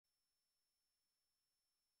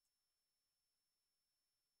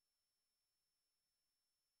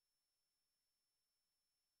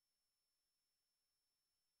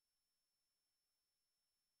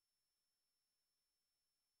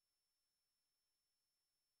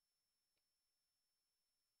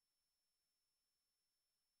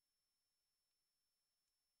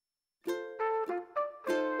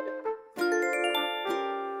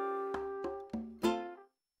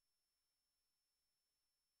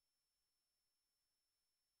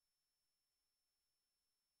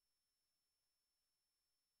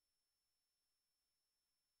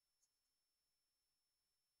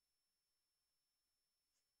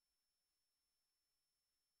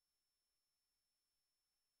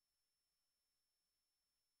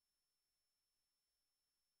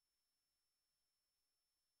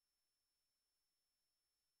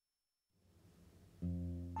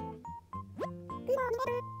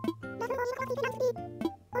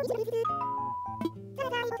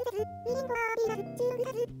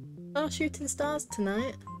Oh, shooting stars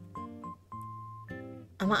tonight.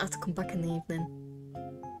 I might have to come back in the evening.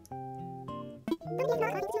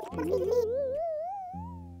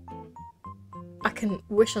 I can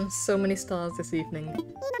wish on so many stars this evening.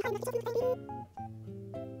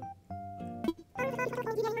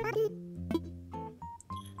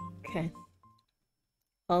 Okay.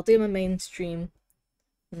 I'll do my main stream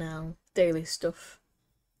now, daily stuff.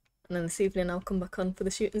 And then this evening I'll come back on for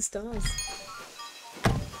the shooting stars.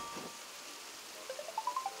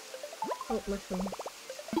 Oh, my phone.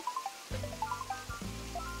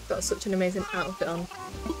 Got such an amazing outfit on.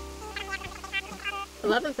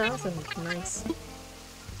 11,000, nice.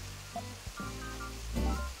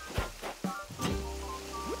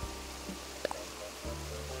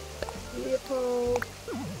 Leopold.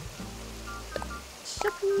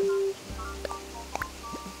 Shopping.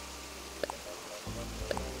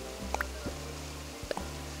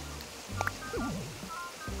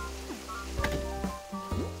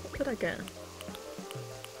 What could I get?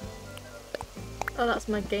 Oh, that's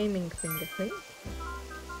my gaming thing, I think.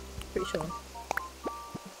 Pretty sure.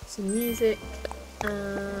 Some music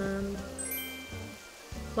and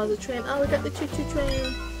Plaza train. Oh, we got the choo-choo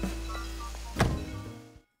train.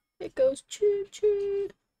 It goes choo-choo.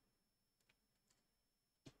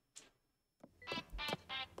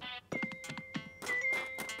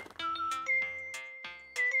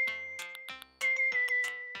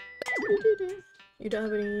 You don't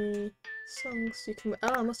have any songs you can.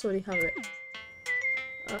 Oh, I must already have it.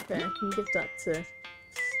 Okay, I can give that to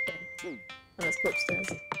Stay. Oh, let's go upstairs.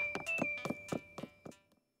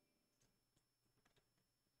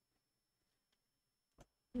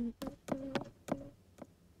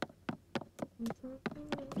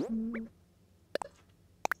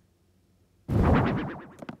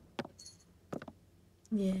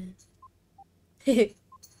 Yeah.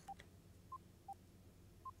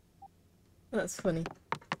 That's funny.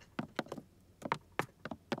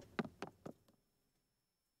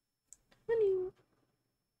 Funny.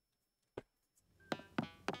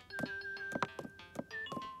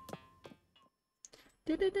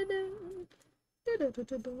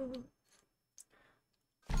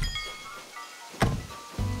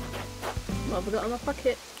 What have I got in my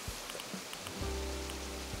pocket?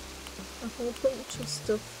 A whole bunch of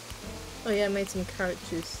stuff. Oh yeah, I made some carrot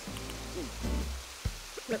juice.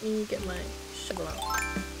 Let me get my shovel out.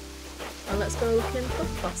 And let's go looking for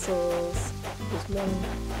fossils. There's one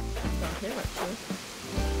down here actually.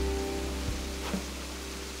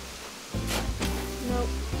 Nope.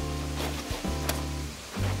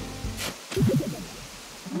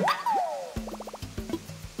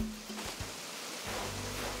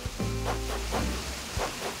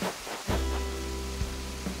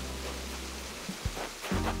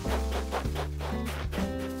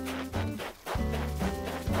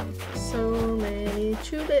 So many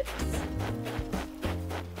tulips.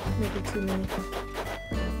 Maybe too many.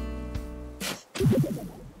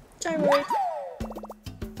 Gyroid.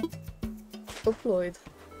 Upload.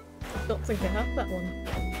 Don't think I have that one.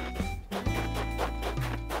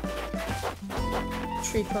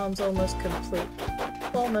 Tree farm's almost complete.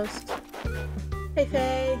 Almost. Hey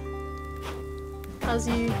Faye! How's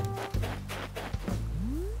you?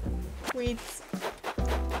 Weeds.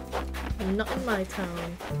 Not in my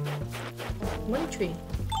town. Money tree.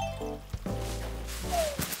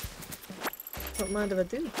 Don't mind if I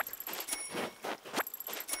do.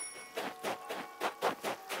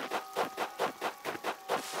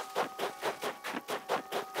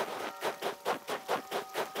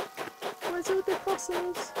 Where's all the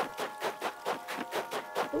fossils?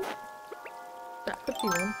 Oh, that could be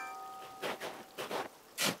one.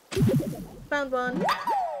 Found one.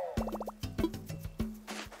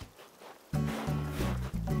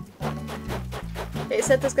 It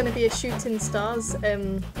said there's going to be a shooting stars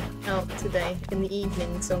out today in the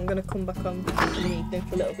evening, so I'm going to come back on in the evening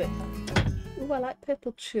for a little bit. Ooh, I like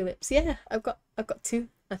purple tulips. Yeah, I've got two,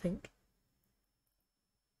 I think.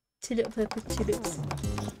 Two little purple tulips.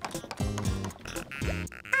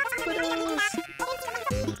 Squiddles!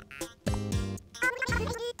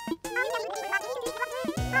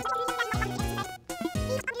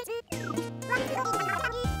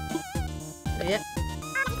 Oh, yeah.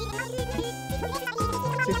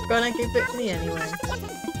 She's gonna give it to me anyway.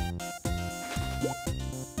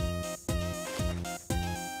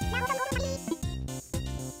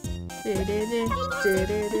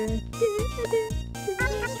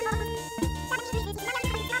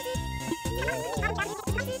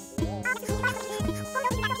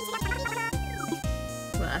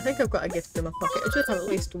 Well, I think I've got a gift in my pocket. I should have at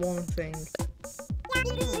least one thing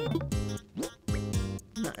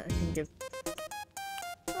that I can give.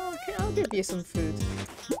 Oh, okay, I'll give you some food.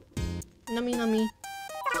 Nummy nummy.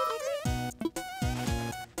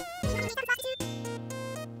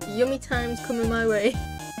 Yummy times coming my way.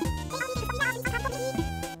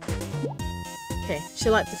 Okay, she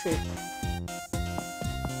liked the food.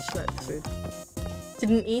 She liked the food.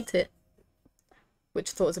 Didn't eat it, which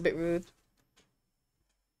I thought was a bit rude.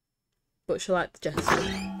 But she liked the gesture.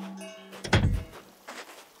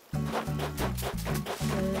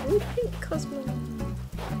 Ooh, pink Cosmo.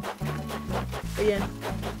 But yeah,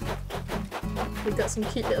 we got some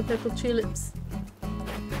cute little purple tulips.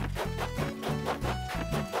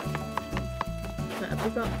 What have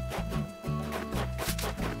we got?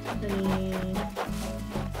 Any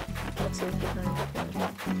boxes behind?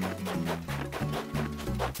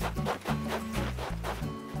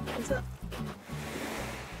 What's that?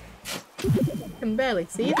 I can barely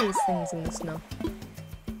see these things in the snow.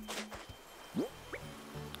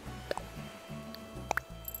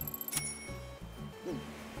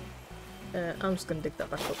 I'm just gonna dig that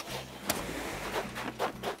back up.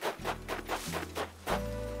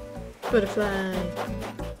 Butterfly!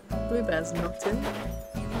 Bluebear's not in.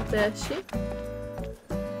 There's she.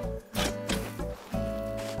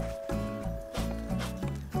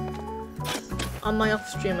 On my off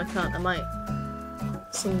stream I might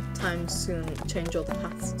sometime soon change all the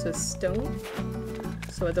paths to stone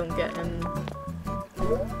so I don't get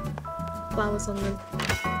flowers on them.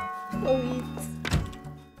 Oh, weeds.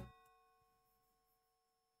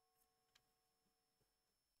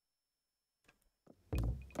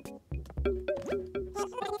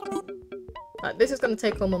 Right, this is going to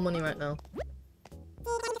take all my money right now.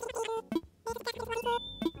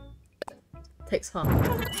 Takes half.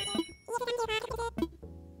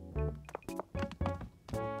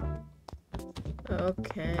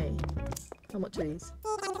 Okay. How much are these?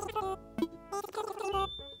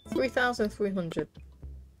 3,300.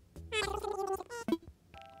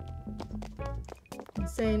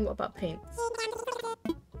 Insane. What about paints?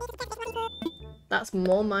 That's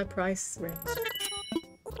more my price range.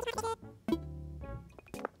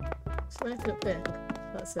 Is there anything up there?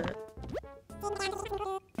 That's it.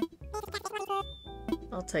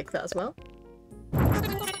 I'll take that as well.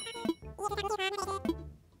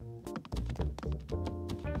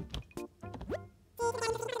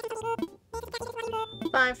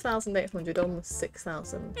 $5,800, almost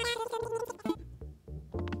 6,000.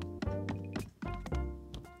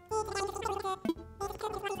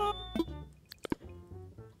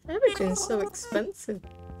 Everything's so expensive,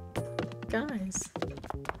 guys.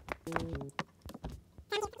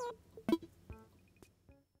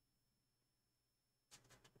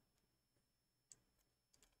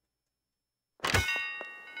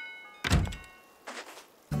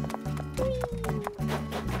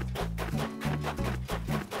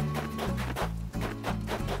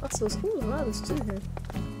 So cool, wow, there's two here.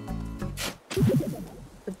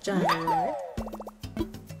 A giant.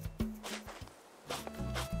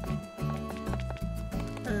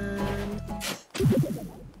 And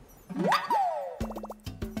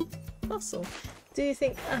fossil. Do you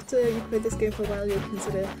think after you play this game for a while you'll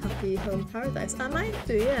consider Happy Home Paradise? I might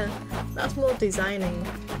do, yeah. That's more designing.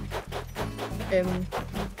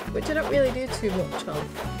 Which I don't really do too much of.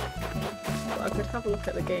 But I could have a look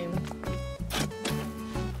at the game.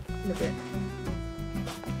 A bit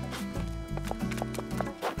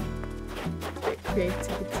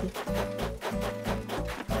creativity.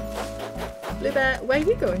 Bluebear, where are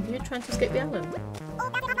you going? Are you trying to escape the island?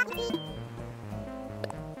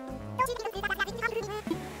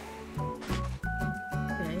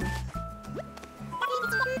 Okay.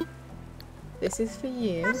 This is for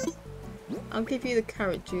you. I'll give you the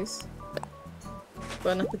carrot juice.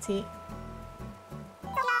 Bon appetit.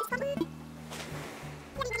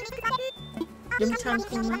 Yum time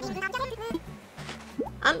for my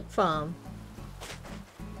ant farm.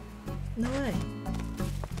 No way.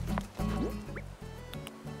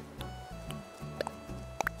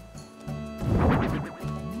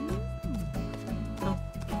 Oh.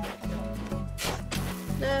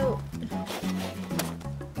 No.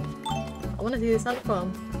 I want to do this ant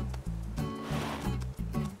farm.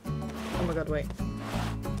 Oh my god, wait.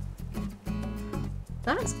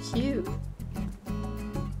 That's cute.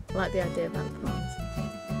 I like the idea of ant farms.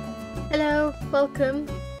 Hello, welcome.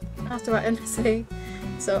 After our NSA,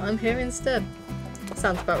 so I'm here instead.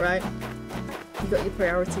 Sounds about right. You got your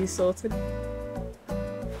priorities sorted.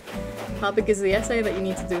 How big is the essay that you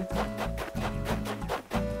need to do?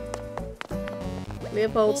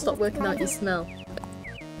 Leopold, stop working out your smell.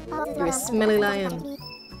 You're a smelly lion.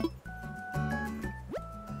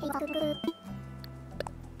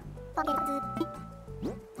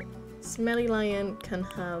 Smelly Lion can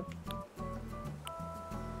have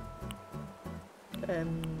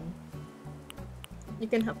you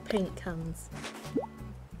can have paint cans.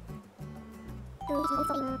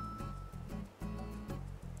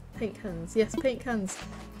 Paint cans, yes, paint cans.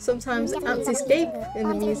 Sometimes ants escape in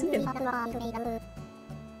the museum.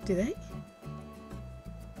 Do they?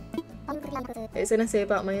 It's an essay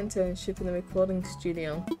about my internship in the recording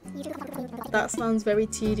studio. That sounds very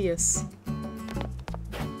tedious.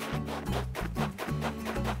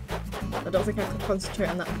 I don't think I could concentrate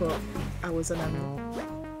on that for hours on end.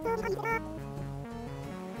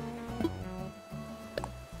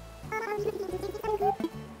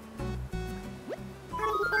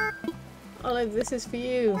 Olive, this is for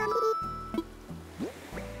you.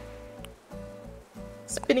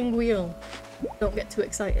 Spinning wheel. Don't get too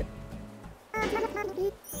excited.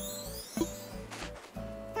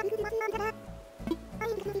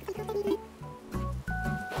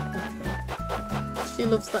 She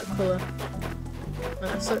loves that colour.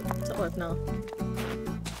 So to Olive now.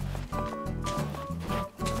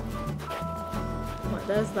 Right,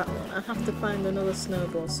 there's that one. I have to find another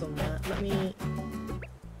snowball somewhere. Let me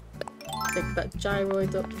pick that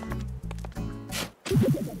gyroid up.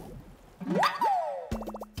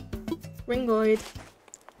 Ringoid.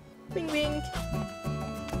 Ring ring.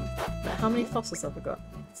 Right, how many fossils have I got?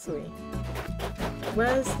 3.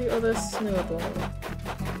 Where's the other snowball?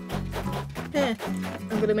 Here.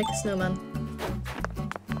 I'm gonna make a snowman.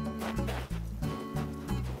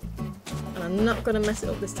 And I'm not gonna mess it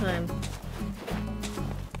up this time.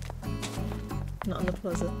 Not on the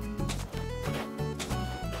plaza.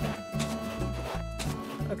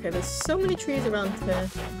 Okay, there's so many trees around here,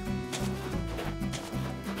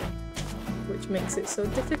 which makes it so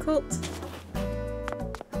difficult.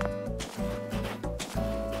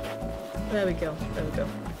 There we go, there we go.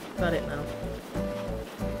 Got it now.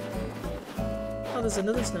 Oh, there's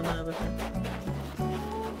another snowman over here.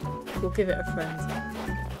 We'll give it a friend.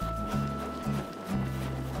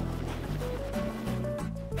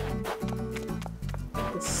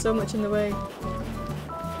 There's so much in the way.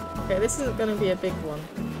 Okay, this isn't going to be a big one.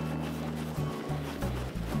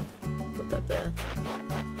 Put that there.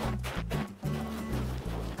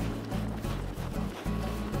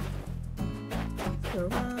 Go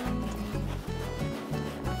around.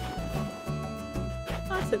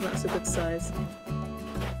 I think that's a good size.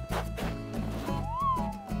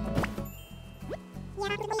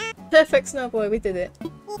 Perfect Snowboy, we did it.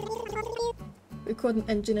 Recording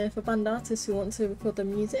engineer for band artists who want to record their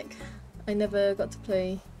music. I never got to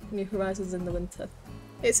play New Horizons in the winter.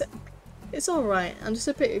 It's alright, I'm just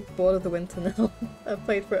a bit bored of the winter now. I've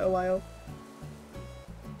played for it a while.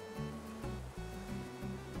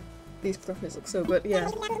 These graphics look so good, yeah.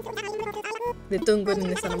 They've done good in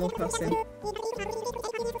this Animal Crossing.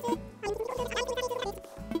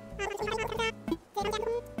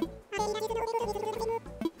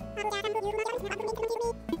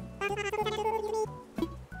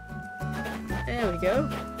 There we go.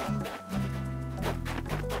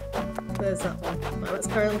 There's that one. Right, let's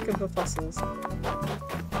carry on looking for fossils.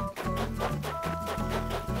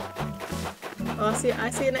 Oh, I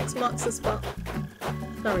see an X marks the spot.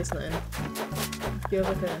 Gary's not in. You're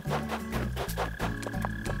over here.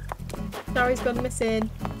 Gary's gone missing.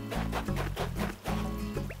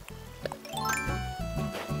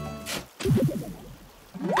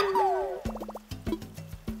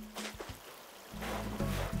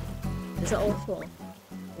 Is that all 4?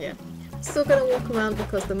 Yeah. Still gonna walk around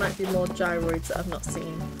because there might be more gyroids that I've not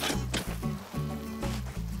seen.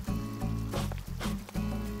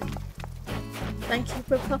 Thank you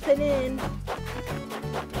for popping in.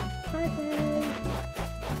 Bye bye.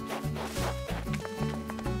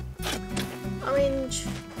 Orange.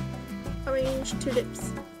 Orange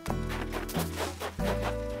tulips.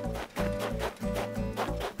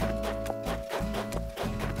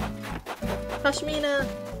 Pashmina.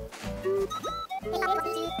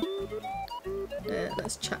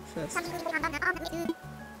 Let's chat first.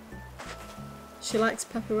 She likes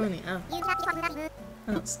pepperoni. Ah.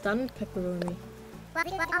 I don't stand pepperoni.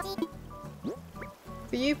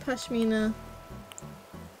 For you, Pashmina,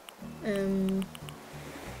 you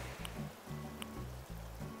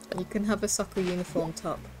can have a soccer uniform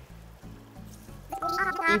top.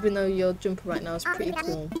 Even though your jumper right now is pretty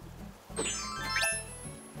cool.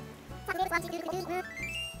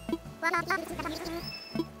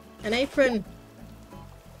 An apron!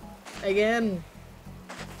 Again!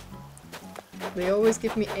 They always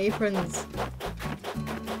give me aprons.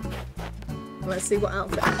 Let's see what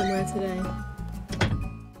outfit I can wear today.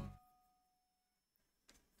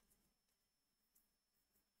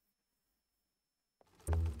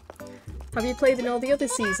 Have you played in all the other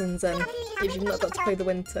seasons then, if you've not got to play the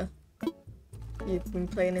winter? You've been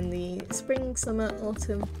playing in the spring, summer,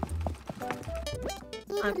 autumn.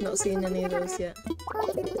 I've not seen any of those yet.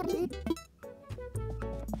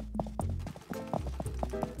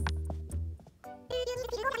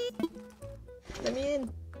 Let me in.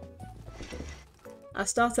 I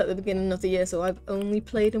start at the beginning of the year, so I've only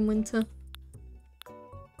played in winter.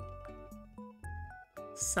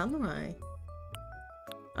 Samurai.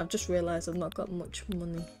 I've just realised I've not got much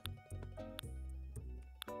money.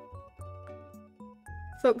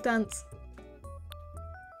 Folk dance.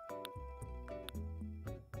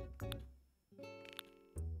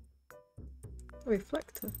 A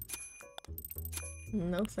reflector.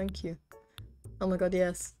 No, thank you. Oh my god,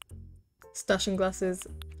 yes. Stashing glasses.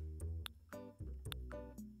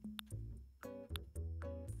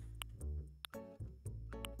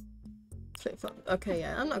 Flip flop. Okay,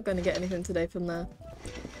 yeah, I'm not going to get anything today from there.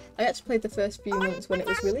 I actually played the first few months when it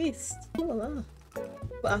was released. Oh la la.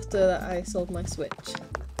 But after that I sold my Switch.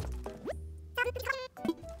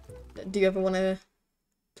 Do you ever want to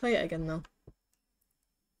play it again though?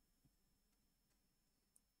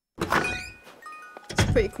 It's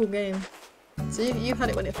a pretty cool game. So you had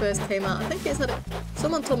it when it first came out. I think it's had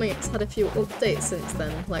someone told me it's had a few updates since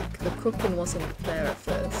then, like the cooking wasn't there at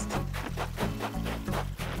first.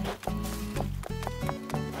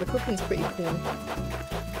 The cooking's pretty cool.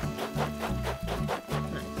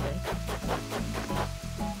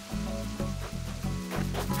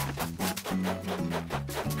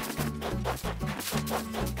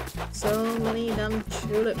 So many damn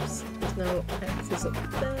tulips. There's no X's up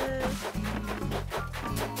there.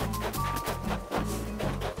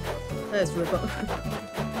 There's Ribbot.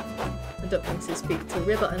 I don't think to speak to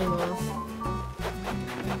Ribbot anymore.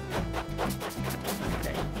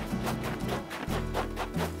 Okay.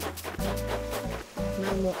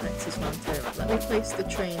 No more X's around here. Let me place the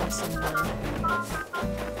train somewhere.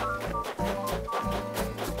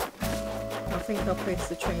 I think I'll place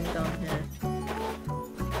the train down here.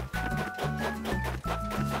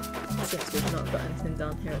 Since we've not got anything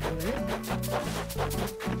down here at the minute.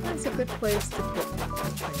 That's a good place to put the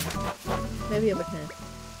train. Maybe over here.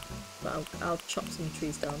 But I'll chop some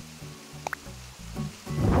trees down.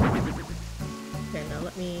 Okay, now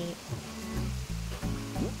let me...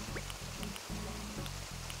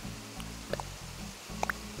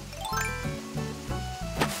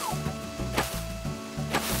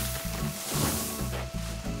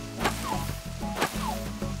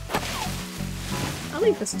 I'll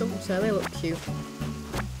leave the stumps there, they look cute.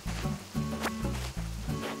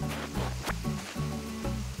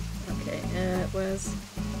 Okay, where's...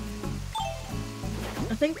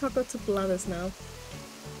 I think I'll go to Blathers now.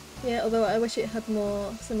 Yeah, although I wish it had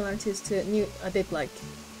more similarities to I did like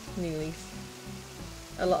New Leaf.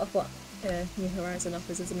 A lot of what New Horizon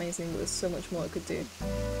offers is amazing, but there's so much more it could do.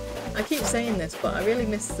 I keep saying this, but I really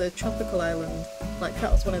miss the tropical island. Like,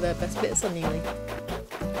 that was one of their best bits on New Leaf.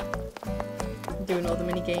 Doing all the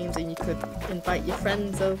mini games, and you could invite your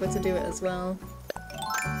friends over to do it as well.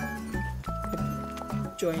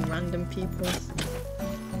 Join random people.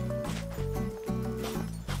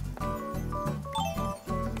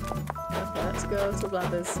 Okay, let's go to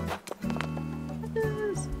Blathers.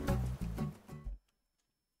 Yes.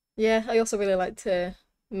 Yeah, I also really liked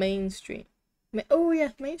Main Street. Oh yeah,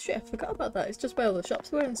 Main Street, I forgot about that. It's just where all the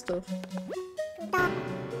shops were and stuff.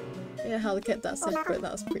 Yeah, how they kept that separate,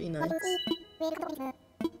 that was pretty nice.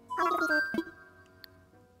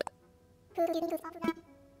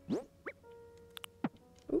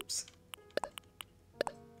 Oops.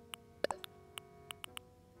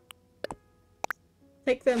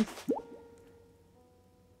 Take them.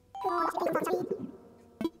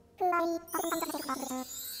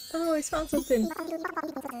 Oh, I found something.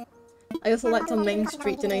 I also liked on Main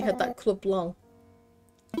Street, you know, you had that Club LOL.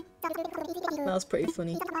 That was pretty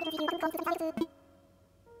funny.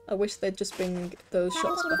 I wish they'd just bring those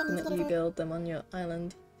shops back and let you build them on your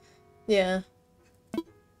island. Yeah.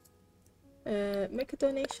 Make a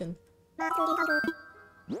donation.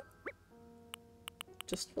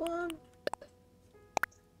 Just one.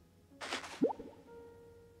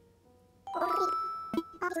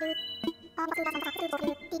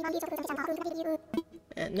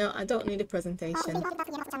 No, I don't need a presentation.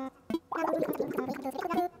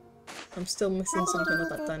 I'm still missing something of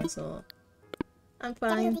that dinosaur. I'm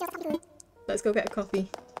fine. Let's go get a coffee.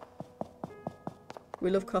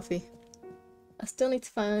 We love coffee. I still need to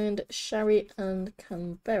find Shari and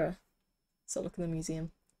Canberra. So look in the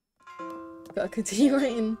museum. Gotta continue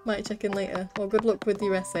writing. Might check in later. Well, good luck with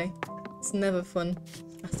your essay. It's never fun.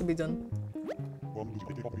 Has to be done.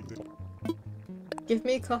 Give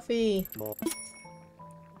me coffee.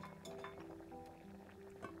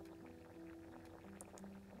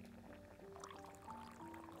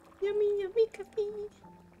 Yummy, yummy coffee.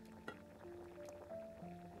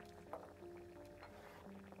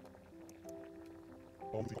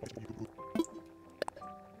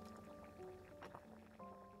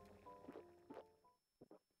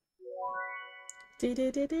 Do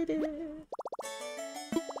do do do do.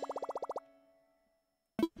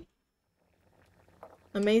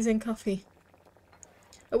 Amazing coffee.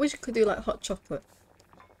 I wish I could do like hot chocolate.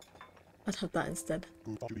 I'd have that instead.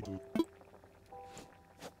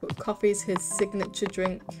 But coffee's his signature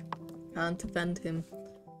drink. Can't offend him.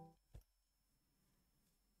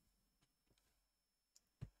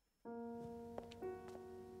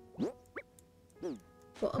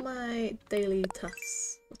 What are my daily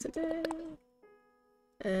tasks for today?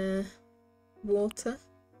 Water.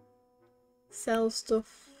 Sell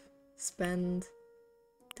stuff. Spend.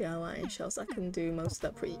 DIY shells. I can do most of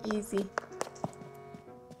that pretty easy.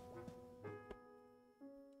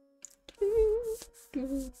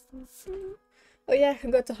 Oh yeah, I can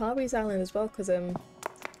go to Harvey's Island as well because I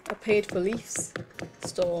paid for Leaf's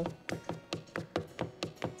stall.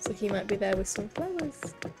 So he might be there with some flowers.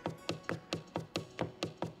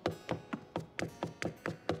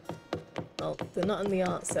 Well, they're not in the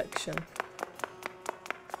art section.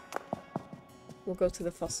 We'll go to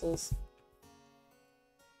the fossils.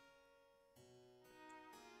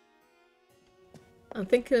 I'm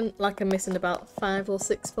thinking like I'm missing about 5 or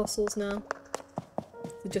 6 fossils now.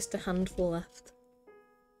 So just a handful left.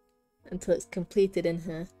 Until it's completed in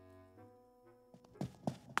here.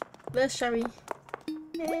 There's Sherry.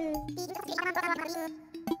 Yay.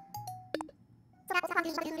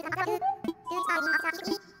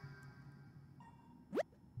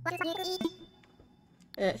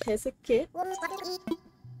 Here's a kit.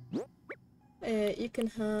 You can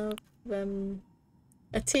have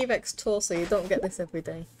a T-Rex torso. You don't get this every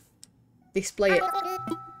day. Display it.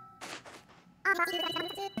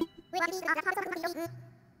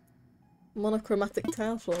 Monochromatic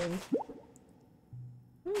tile flooring.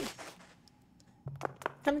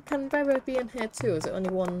 Can Vera be in here too? Or is it only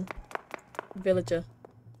one villager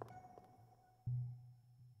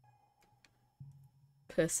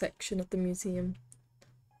per section of the museum?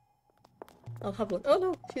 I'll have a look. Oh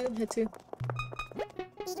no, she's in here too.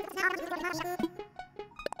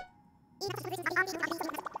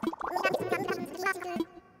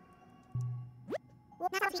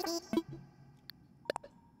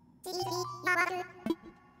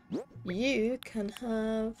 You can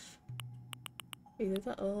have either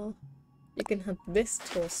that or you can have this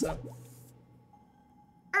torso.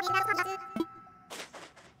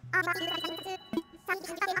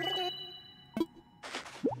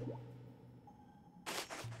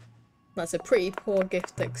 That's a pretty poor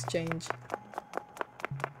gift exchange.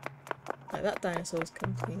 Like that dinosaur's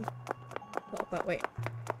complete. What about, wait.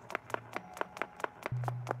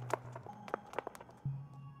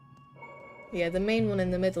 Yeah, the main one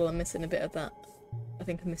in the middle, I'm missing a bit of that. I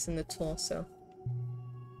think I'm missing the torso.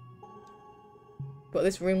 But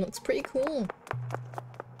this room looks pretty cool.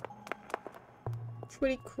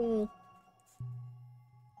 Pretty cool.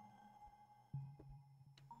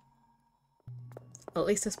 Well, at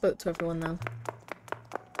least I spoke to everyone now.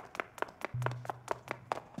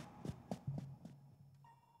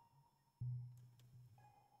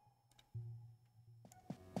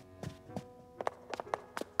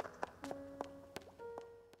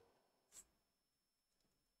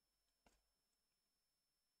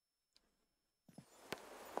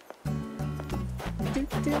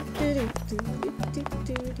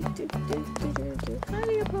 Hi,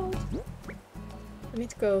 Leopold. I need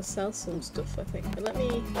to go sell some stuff, I think. But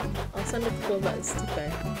I'll send a couple of letters to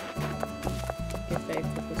Faye. Give Faye a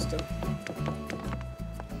couple of stuff.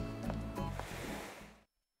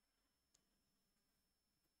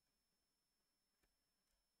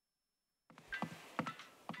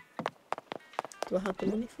 Do I have the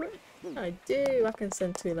money for it? I do. I can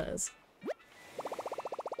send 2 letters.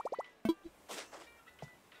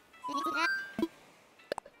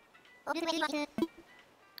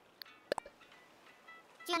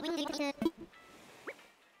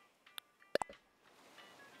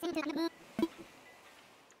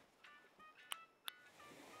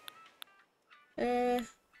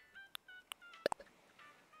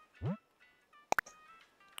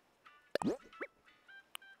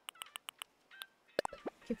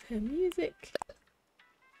 Give her music.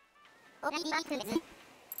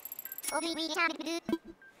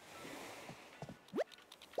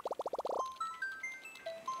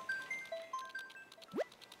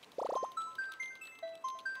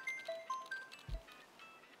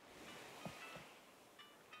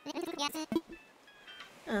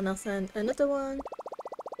 And I'll send another one.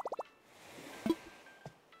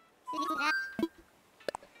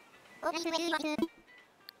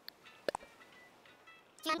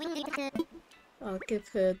 I'll give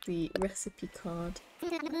her the recipe card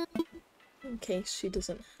in case she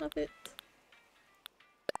doesn't have it.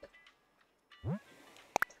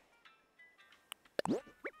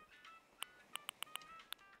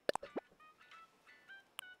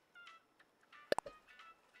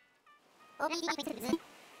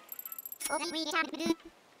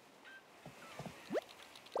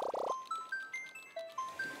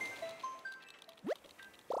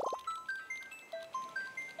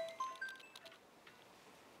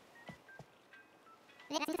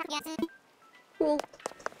 Cool.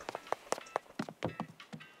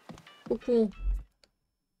 Cool, cool.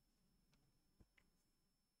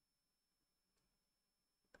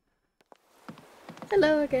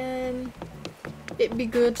 Hello again. It'd be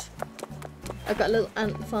good. I got a little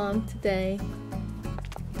ant farm today.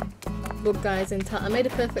 Good guys in town. I made a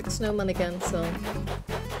perfect snowman again, so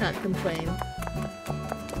can't complain.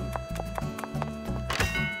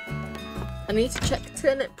 I need to check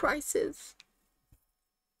turnip prices.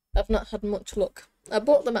 I've not had much luck. I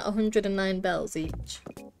bought them at 109 bells each,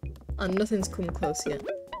 and nothing's come close yet.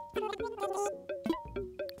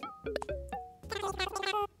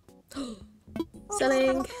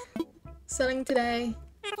 Selling! Selling today.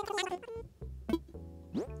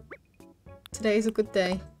 Today's a good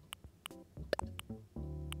day.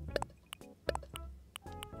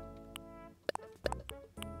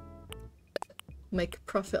 Make a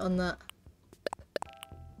profit on that.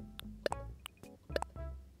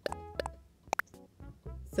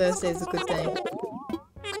 Thursday's a good day.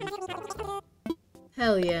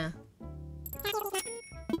 Hell yeah.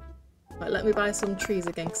 Right, let me buy some trees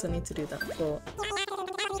again because I need to do that for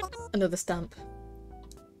another stamp.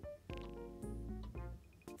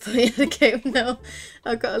 For the other game now,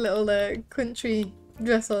 I've got a little country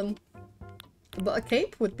dress on. But a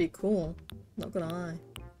cape would be cool, not gonna lie.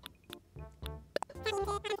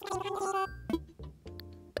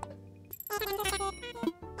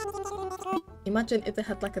 Imagine if they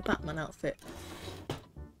had like a Batman outfit.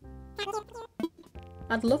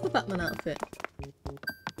 I'd love a Batman outfit.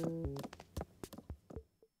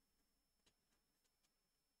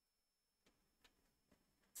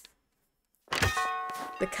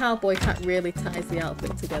 The cowboy hat really ties the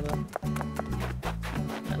outfit together.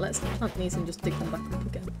 Right, let's plant these and just dig them back up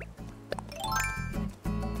again.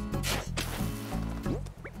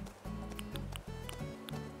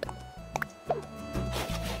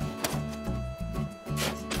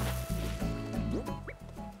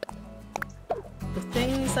 The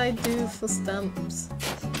things I do for stamps.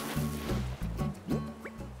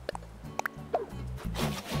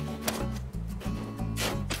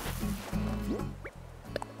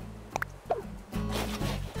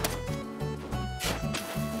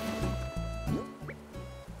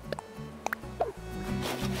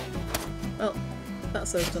 Well,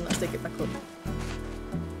 that's those done. Let's dig it back up.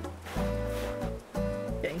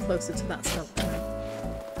 Getting closer to that stamp now.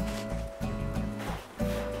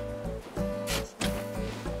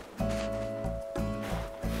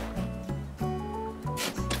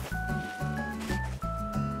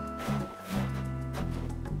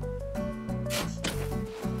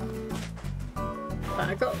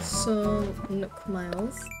 I got some Nook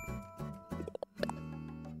Miles.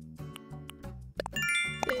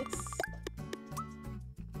 This.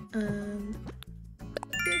 And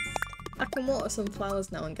this. I can water some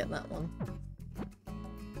flowers now and get that one.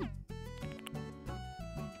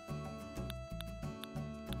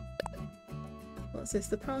 What's this?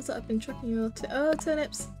 The prize that I've been tracking you all to. Oh,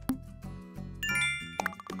 turnips!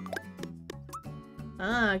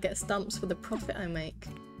 Ah, I get stamps for the profit I make.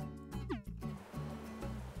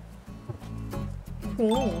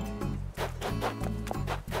 Cool.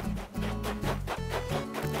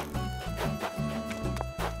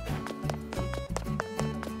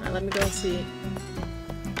 Right, let me go and see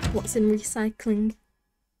what's in recycling.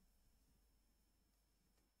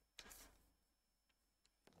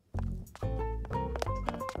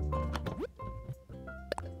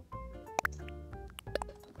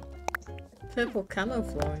 Purple camo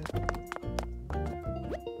flooring.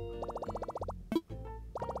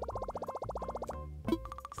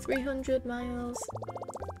 $300 miles.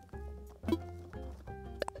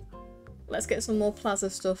 Let's get some more plaza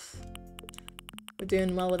stuff. We're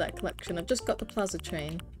doing well with that collection. I've just got the plaza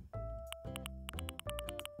train.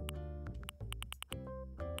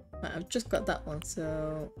 Right, I've just got that one,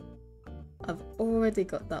 so I've already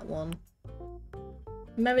got that one.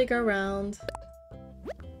 Merry-go-round.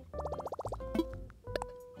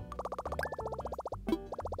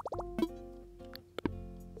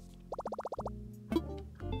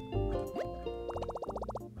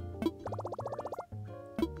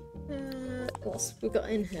 What's we got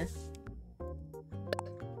in here?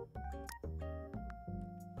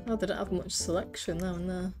 Oh, they don't have much selection now and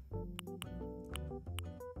there.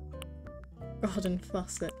 Garden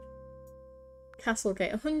Faucet.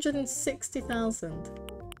 Castlegate, 160,000.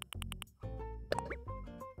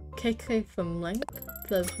 KK Flamenco.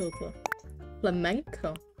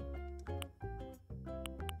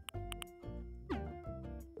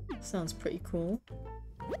 Sounds pretty cool.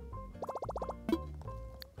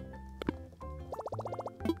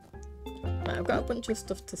 Right, I've got a bunch of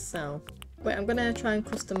stuff to sell. Wait, I'm gonna try and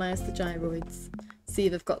customise the gyroids. See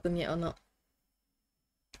if they've got them yet or not.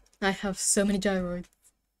 I have so many gyroids.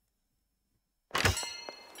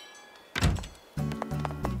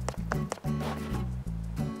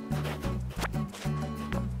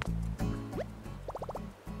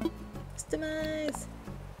 Customise!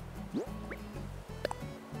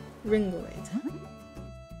 Ringoid.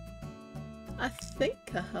 I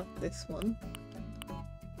think I have this one.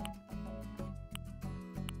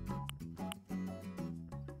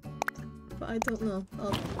 But I don't know.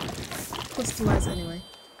 I'll customise it anyway.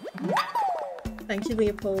 Thank you,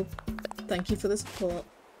 Leopold. Thank you for the support.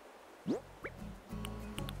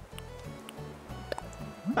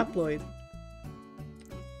 Babloid.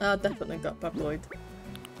 I definitely got Babloid.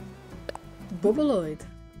 Bubbleoid.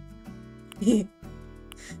 I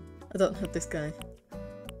don't have this guy.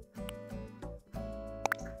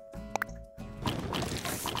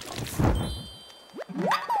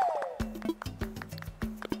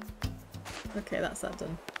 Okay, that's that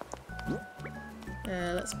done.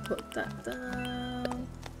 Let's put that down.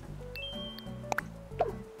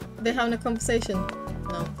 Are they having a conversation?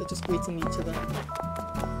 No, they're just greeting each other.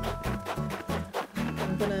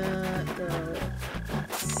 I'm gonna go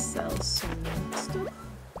sell some stuff.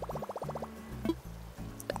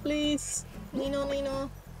 Please, Nino.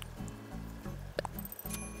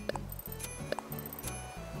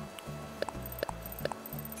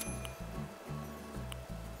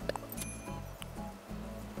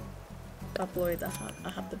 Babloid, I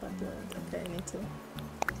have the Babloid. Okay, I need to.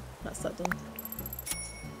 That's that done.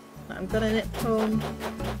 Right, I'm gonna nip home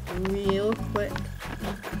real quick.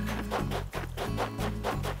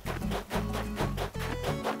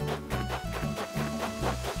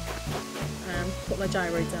 And put my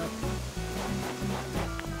gyroids out.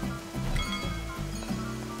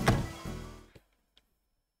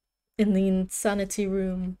 In the insanity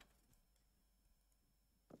room.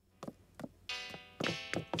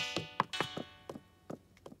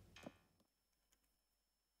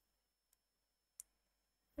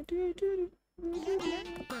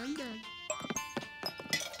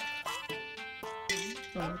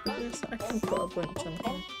 Oh goodness, I can put a bunch on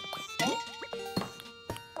here.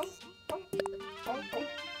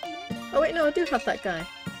 Oh wait, no, I do have that guy.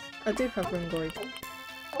 I do have Ringoid.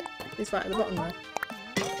 He's right at the bottom there.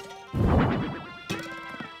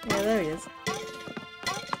 Yeah, there he is.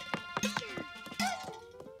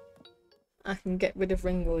 I can get rid of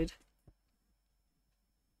Ringoid.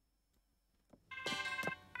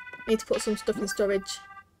 Need to put some stuff in storage.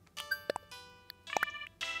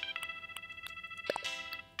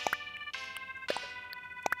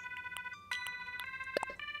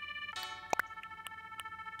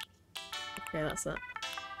 Okay, that's that.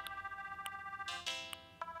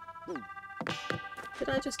 Did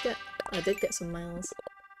I just get... I did get some miles.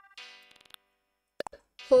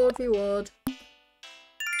 Hoard reward.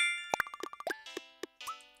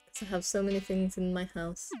 Because I have so many things in my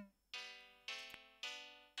house.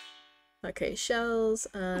 Okay, shells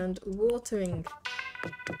and watering.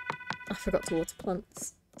 I forgot to water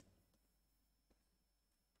plants.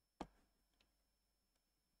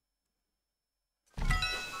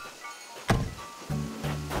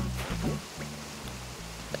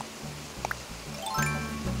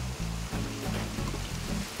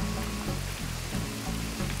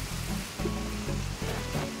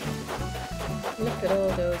 Look at all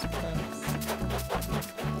those plants.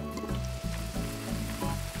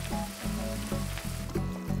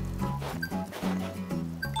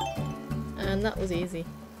 And that was easy.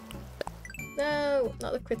 No,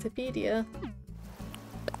 not the Critterpedia.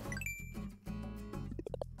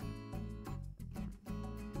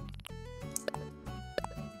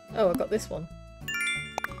 Oh, I got this one.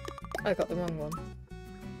 I got the wrong one.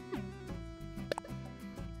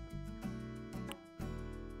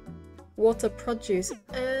 Water produce.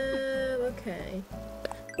 Okay.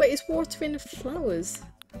 Wait, it's watering flowers.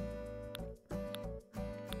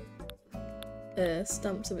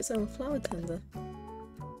 Stamps of its own flower tender.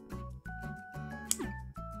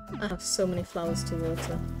 I have so many flowers to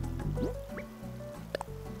water.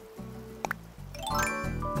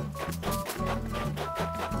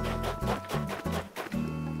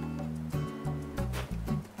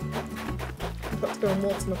 go and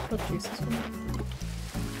water my produce as well.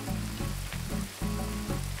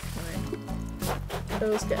 Right.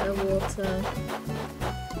 Those get a water.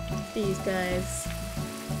 These guys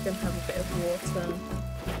gonna have a bit of water.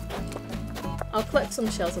 I'll collect some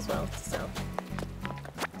shells as well to sell.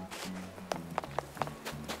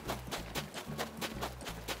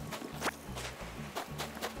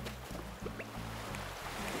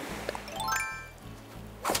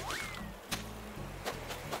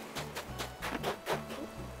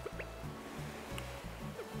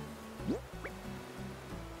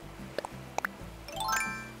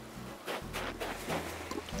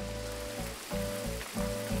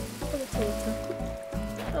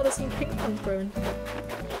 Oh, there's some pink ones growing.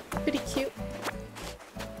 Pretty cute.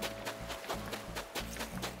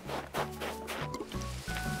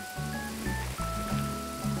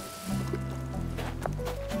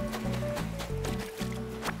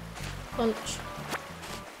 Punch.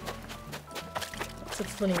 It's a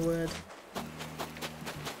funny word.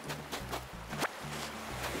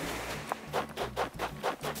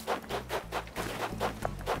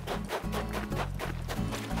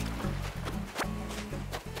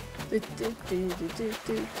 Do, do, do, do, do,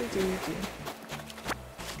 do, do, do.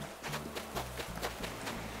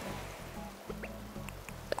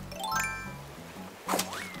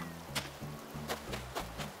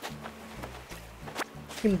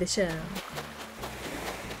 Give me the shell.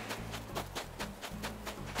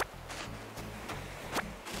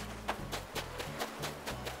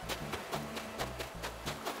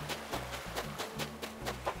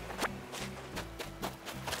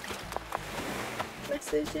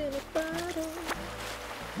 Message in a bottle.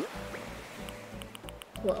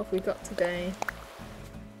 What have we got today?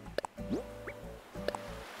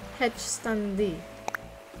 Hedge standee.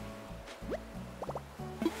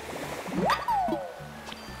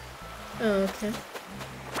 Oh, okay.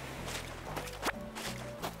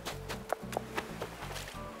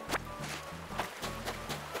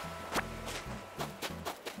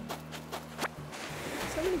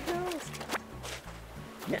 So many girls.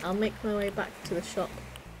 Yeah, I'll make my way back to the shop.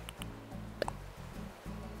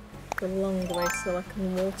 The long way so I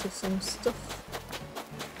can water some stuff.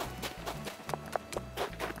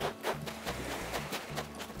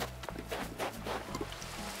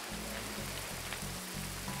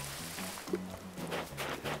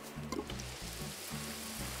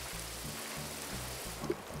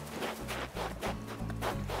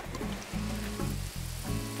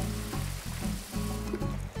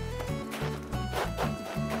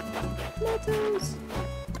 Tomatoes!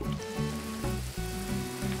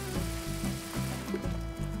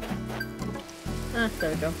 Ah, there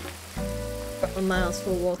we go. Got my miles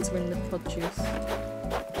for watering the produce.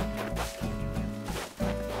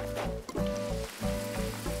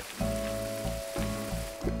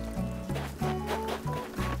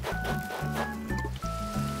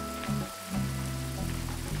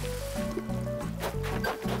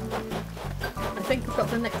 I think I've got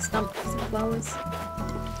the next stamp for the flowers.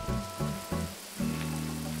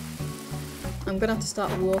 I'm gonna have to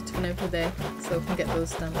start watering every day so we can get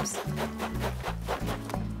those stamps.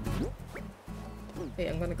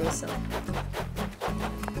 Yeah, I'm gonna go sell.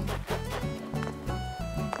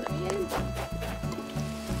 Let me in.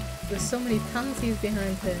 There's so many pansies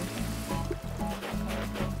behind here.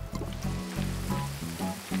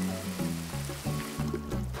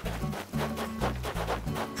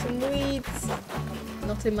 Some weeds!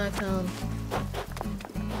 Not in my town.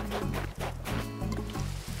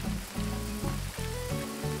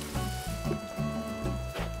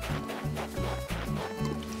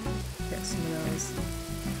 Get some of those.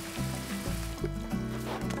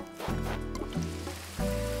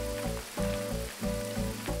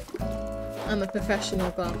 I'm a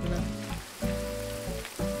professional gardener.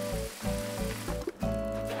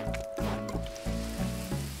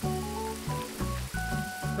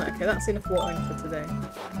 Right, okay, that's enough watering for today.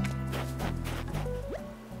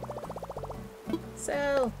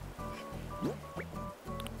 Sell!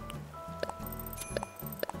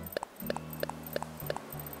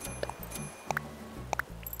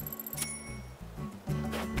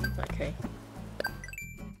 Okay.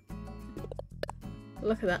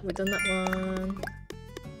 Look at that, we've done that one.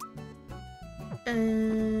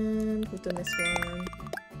 And we've done this one.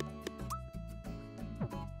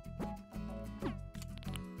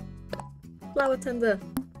 Flower tender!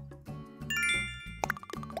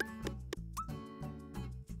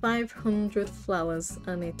 500 flowers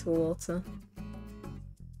I need to water.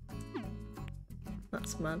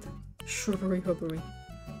 That's mad. Shrubbery hubbery.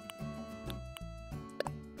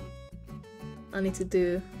 I need to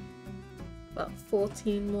do about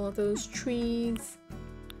 14 more of those trees.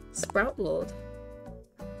 Sprout Lord.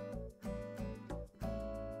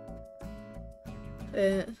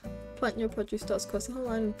 Plant your produce starts across the whole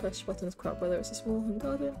line and press your button as crop, whether it's a small home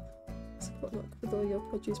garden. Support luck with all your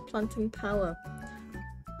produce planting power.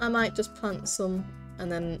 I might just plant some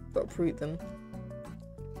and then uproot them.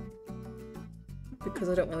 Because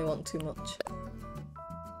I don't really want too much.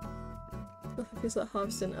 Nothing feels like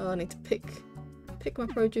harvesting. Oh, I need to pick my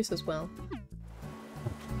produce as well.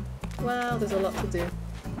 Wow, there's a lot to do.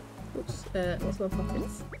 Oops, what's my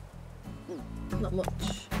pockets? Not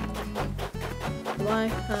much. Do I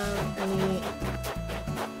have any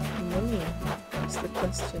money? That's the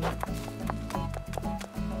question.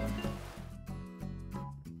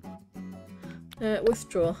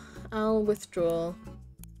 Withdraw. I'll withdraw.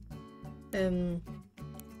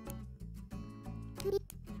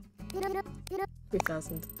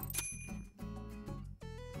 3,000.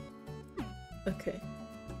 Okay.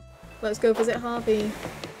 Let's go visit Harvey.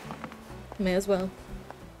 May as well.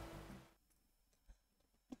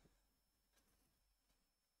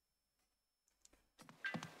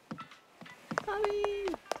 Harvey!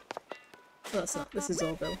 Oh, that's not. This is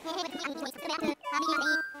Orville.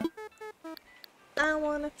 I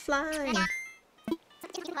wanna fly!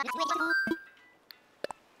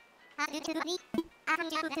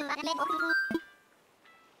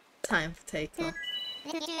 Time for takeoff.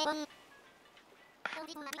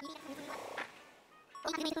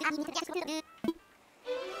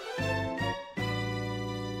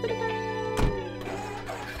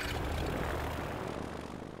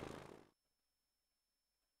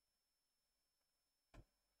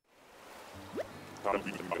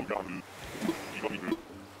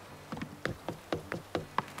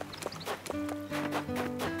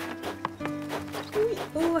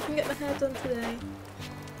 Oh, I can get my hair done today.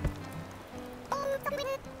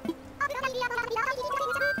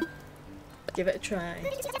 Give it a try.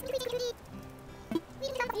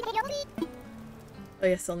 Oh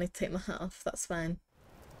yes, I'll need to take my hat off, that's fine.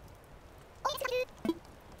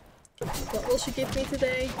 What will she give me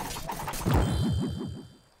today?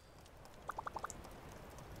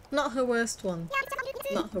 Not her worst one.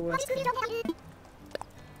 Not her worst one.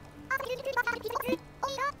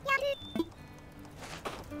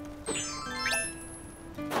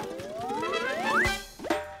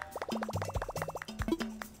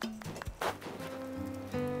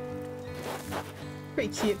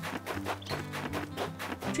 Pretty cute.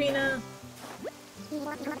 Trina!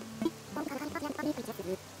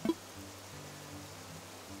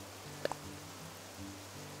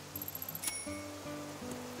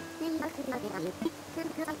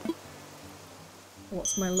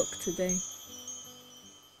 What's my luck today?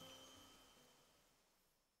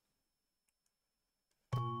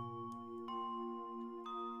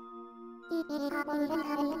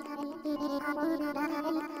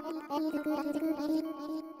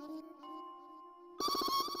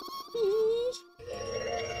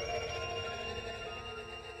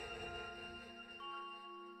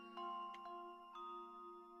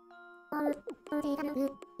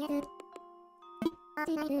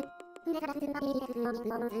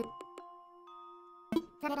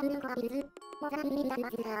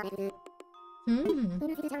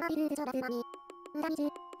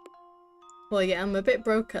 Well, yeah, I'm a bit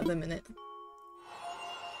broke at the minute.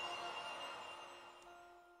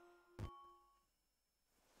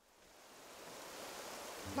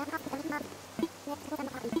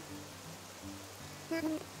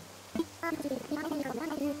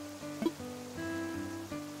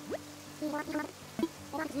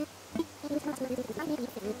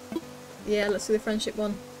 Yeah, let's do the friendship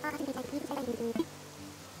one.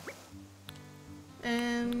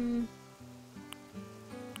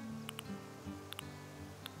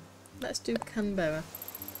 Let's do Canberra.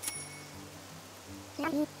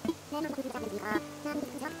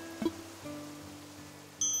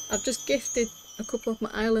 I've just gifted a couple of my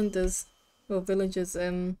islanders, or villagers,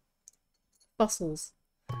 fossils.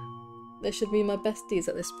 They should be my besties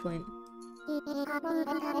at this point.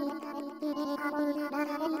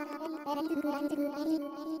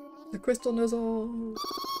 The crystal knows all.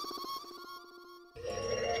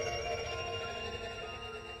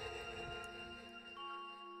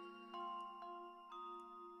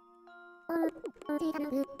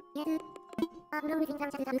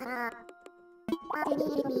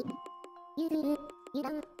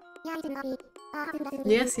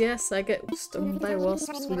 Yes, yes, I get stung by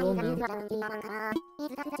wasps, we all know.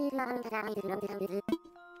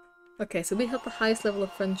 Okay, so we have the highest level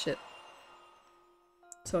of friendship.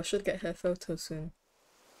 So I should get her photo soon.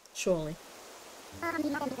 Surely.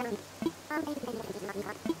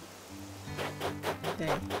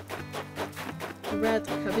 Okay. Red,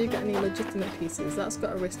 have you got any legitimate pieces? That's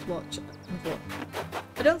got a wristwatch of what?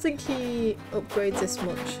 I don't think he upgrades this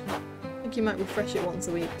much. I think he might refresh it once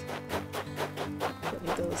a week. But he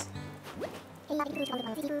does.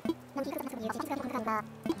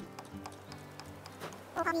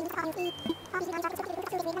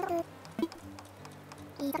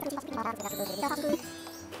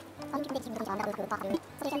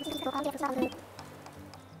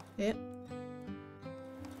 Yep.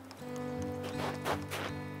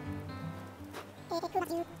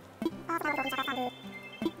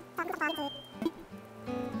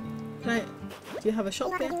 Can I... Do you have a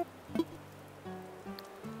shop here?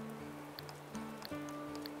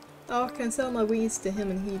 Oh, I can sell my weeds to him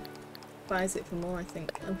and he buys it for more, I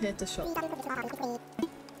think. I'm here to shop.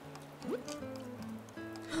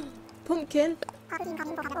 Pumpkin!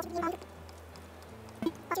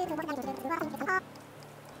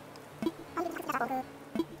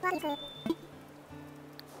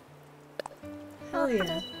 Hell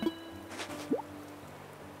yeah.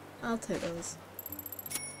 I'll take those.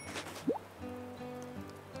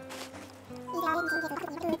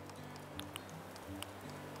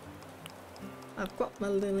 I've got my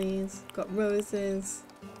lilies, got roses.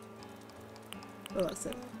 Oh, that's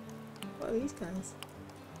it. What are these guys?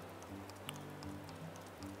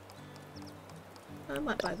 I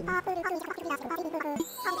might buy them.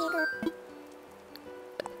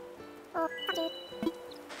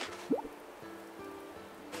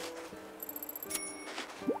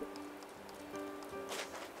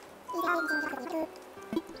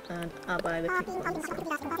 And I'll buy the pink ones as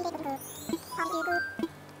well.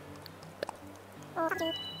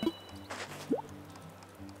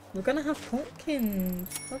 We're gonna have pumpkins!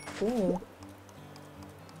 How cool!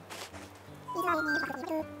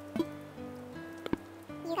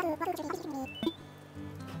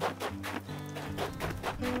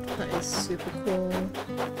 That is super cool.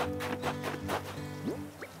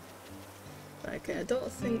 Right, okay, I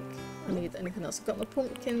don't think I need anything else. I've got my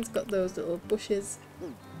pumpkins, got those little bushes.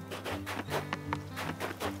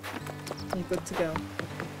 I'm good to go.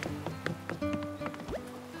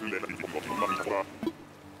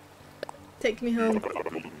 Take me home.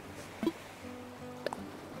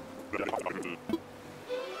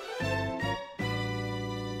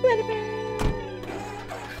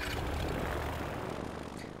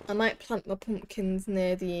 I might plant my pumpkins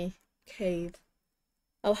near the cave.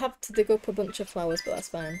 I'll have to dig up a bunch of flowers, but that's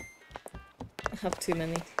fine. I have too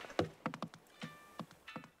many.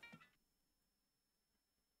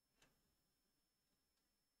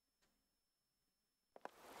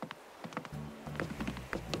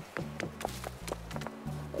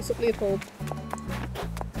 What's up, Leopold?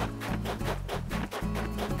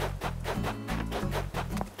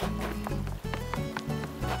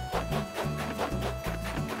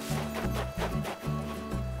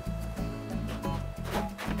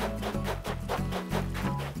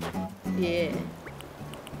 Yeah.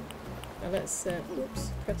 Now let's,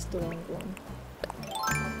 oops, press the wrong one.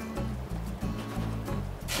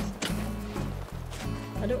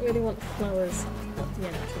 I don't really want flowers at the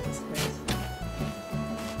entrance here.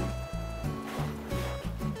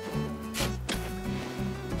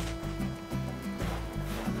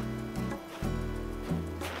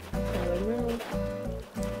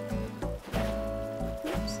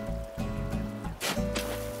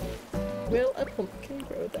 Will a pumpkin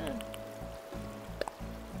grow there?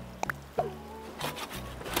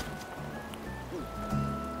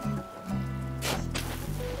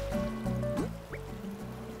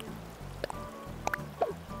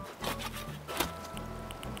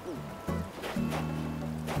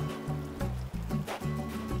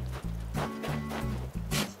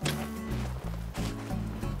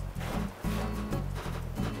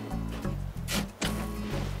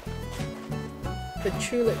 The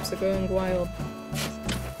tulips are going wild.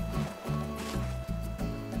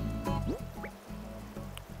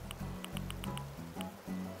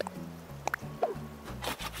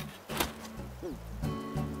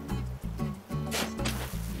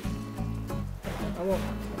 I won't.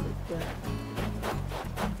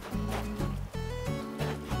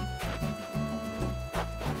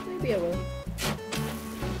 Maybe I will.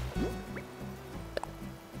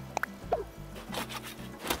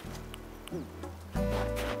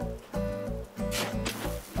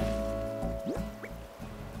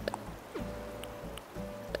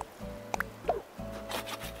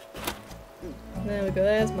 There we go,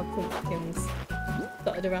 there's my pumpkins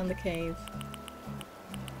dotted around the cave.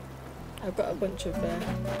 I've got a bunch of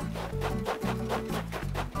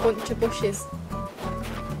bushes.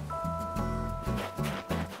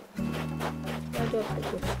 Where do I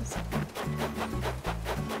put bushes?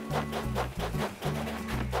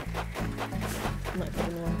 Might put them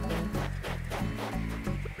in the wrong thing.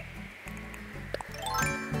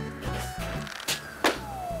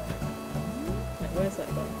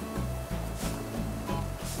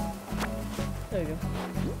 There we go.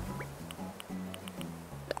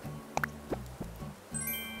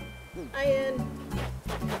 Iron!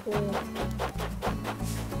 Cool.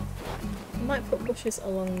 I might put bushes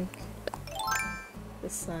along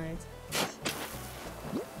this side.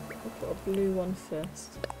 I'll put a blue one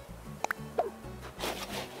first.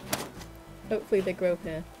 Hopefully they grow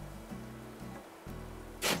here.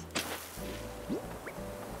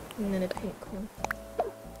 And then a pink one.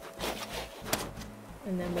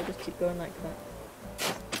 And then we'll just keep going like that.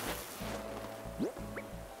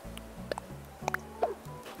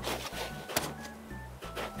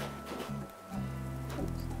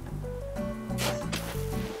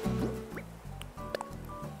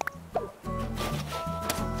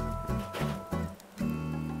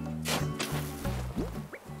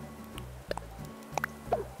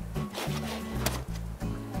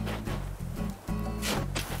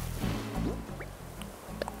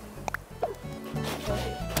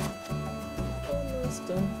 Almost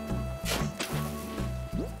done.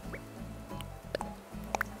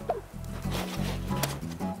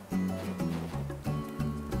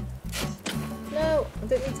 No! I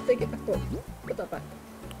don't need to dig it back up. Put that back.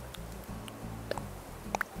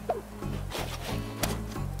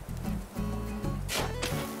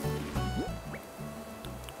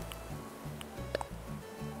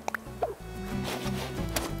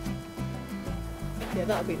 Yeah,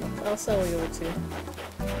 that'll be enough. I'll sell your two.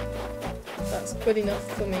 That's good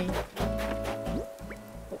enough for me.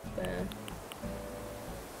 Up there.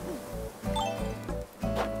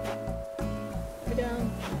 Go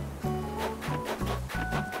down.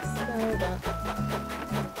 Sell that.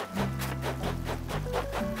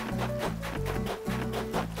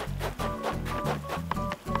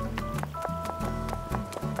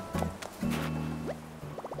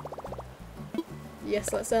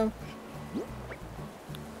 Yes, let's sell.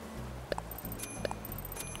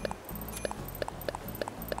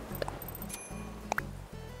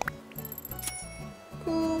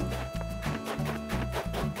 Cool.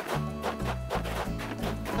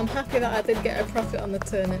 I'm happy that I did get a profit on the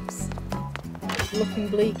turnips. Looking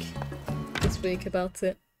bleak this week about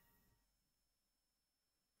it.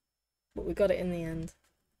 But we got it in the end.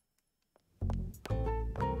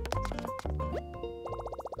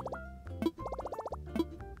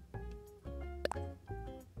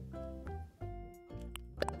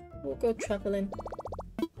 We'll go travelling.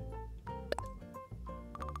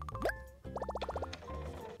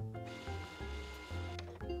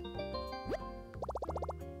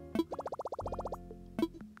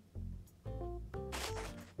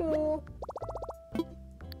 Cool.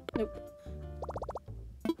 Nope.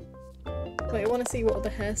 Wait, I want to see what other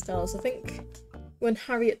hairstyles. I think when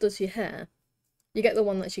Harriet does your hair, you get the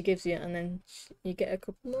one that she gives you and then you get a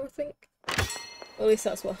couple more, I think. Or at least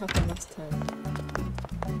that's what happened last time.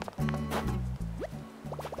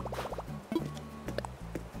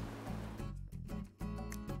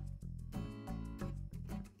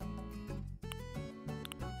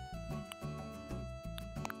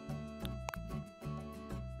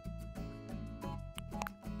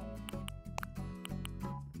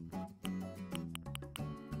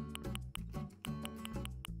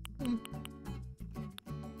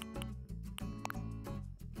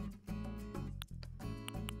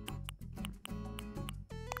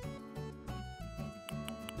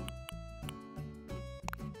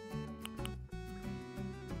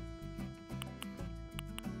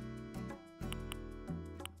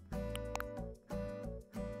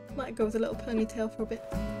 Might go with a little ponytail for a bit.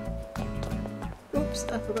 Oops,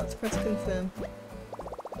 I forgot to press confirm.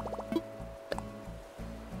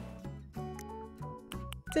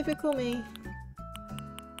 Typical me.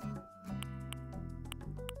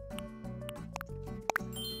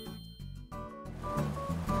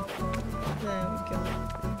 There we go.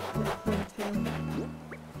 Little ponytail.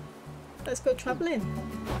 Let's go travelling.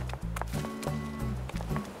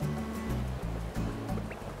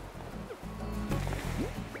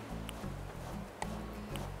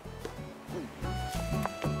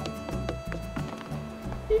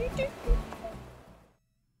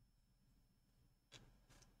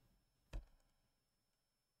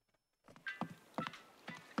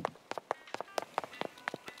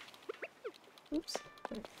 Oops.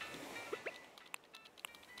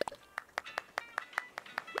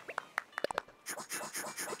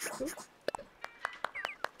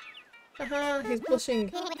 Haha, he's blushing.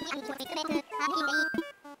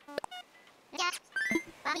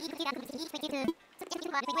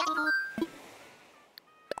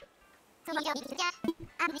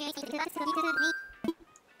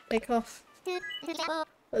 Take off.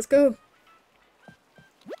 Let's go.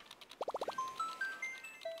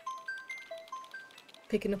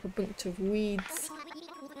 picking up a bunch of weeds.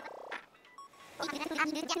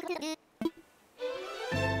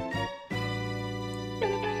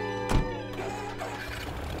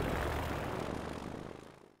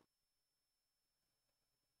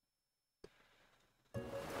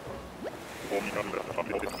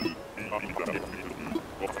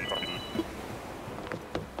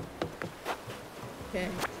 Okay,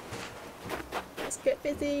 let's get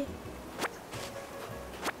busy.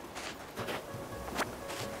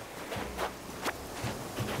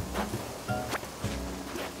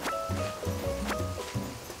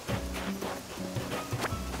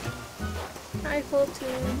 Hi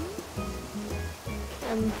Fortune.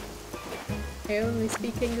 I only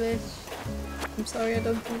speak English. I'm sorry I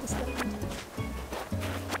don't understand.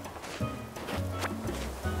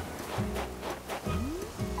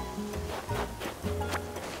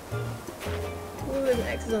 Ooh, there's an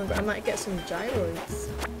X's on it, but I might get some gyroids.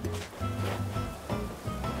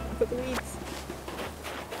 Look at the weeds.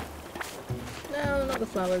 No, not the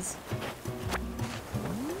flowers.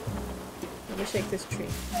 Let me shake this tree.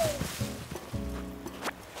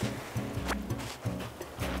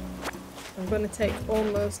 I'm gonna take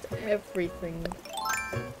almost everything.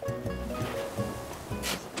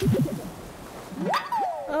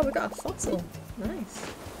 Oh, we got a fossil. Nice.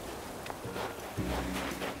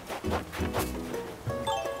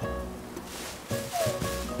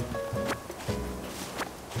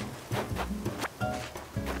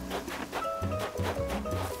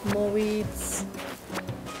 More weeds.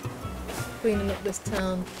 Cleaning up this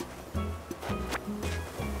town.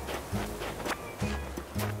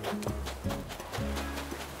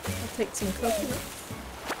 I'll take some coconuts.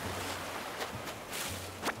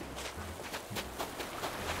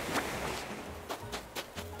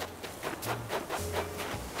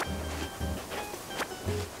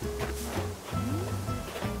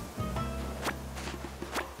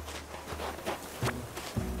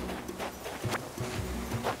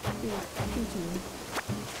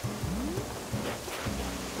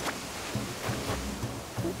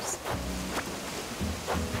 Oops.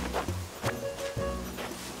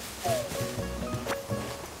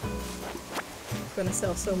 I'm gonna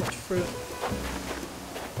sell so much fruit.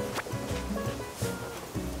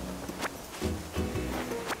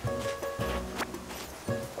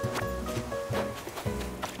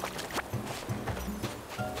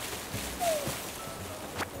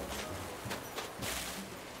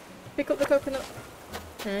 Pick up the coconut.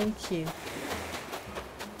 Thank you.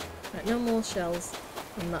 Right, no more shells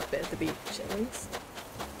on that bit of the beach at least.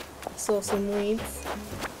 I saw some weeds.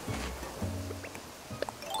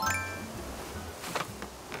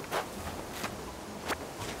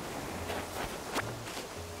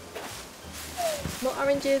 More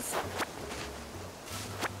oranges.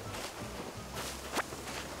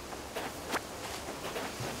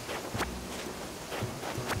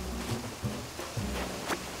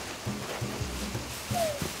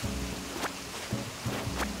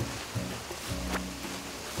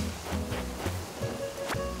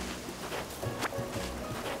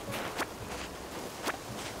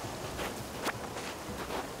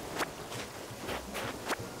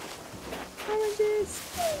 Oranges.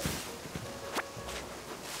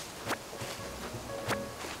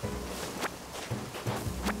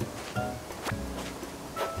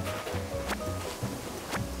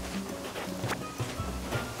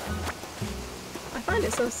 I find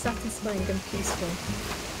it so satisfying and peaceful,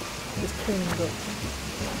 just cleaning up.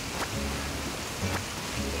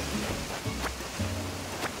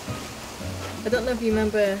 I don't know if you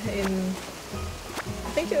remember in,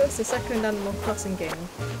 I think it was the second Animal Crossing game,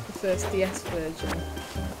 the first DS version,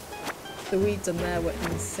 the weeds on there were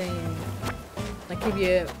insane. Like if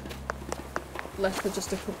you left for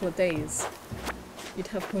just a couple of days, you'd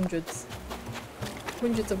have hundreds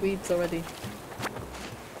of weeds already.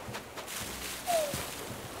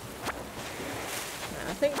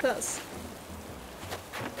 I think that's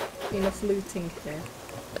enough looting here.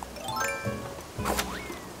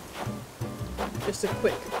 Just a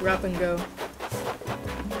quick grab and go.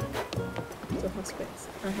 Still have space.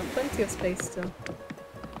 I have plenty of space still.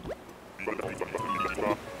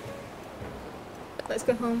 Let's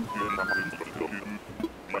go home.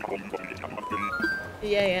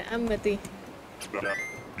 Yeah, I'm ready.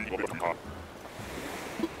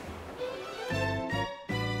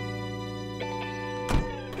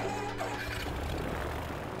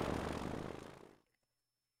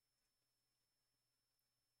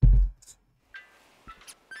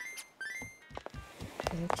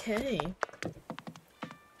 Okay.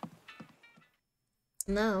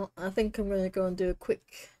 Now, I think I'm gonna go and do a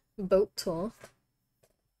quick boat tour.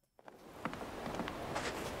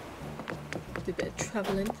 do a bit of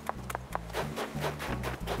travelling.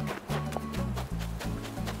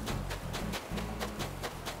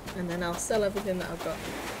 And then I'll sell everything that I've got.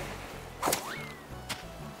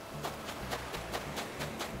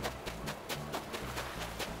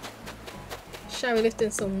 Shari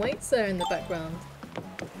lifting some weights there in the background.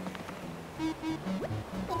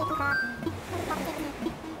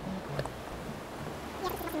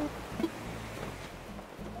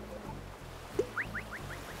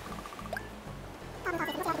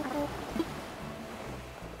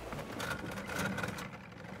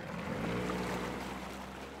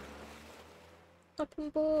 Up on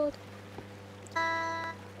board.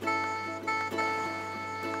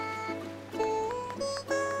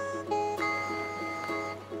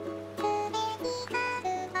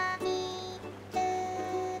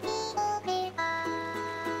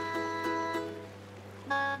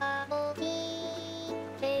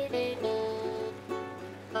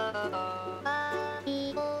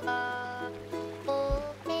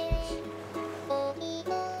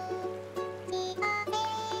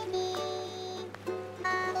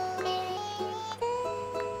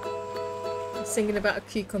 Singing about a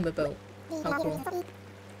cucumber boat. How cool.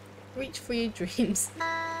 Reach for your dreams.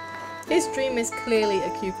 His dream is clearly a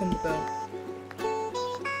cucumber boat.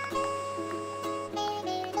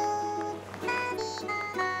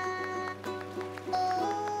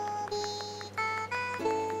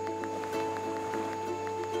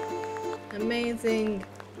 Amazing.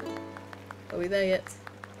 Are we there yet?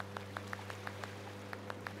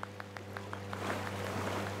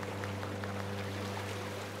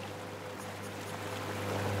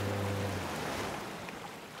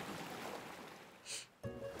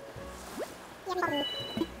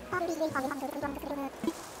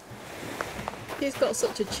 He's got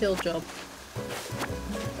such a chill job.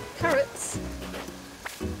 Carrots.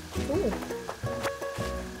 Ooh.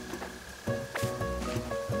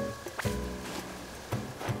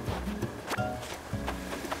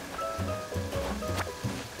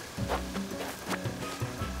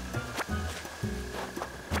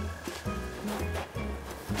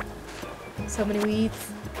 So many weeds.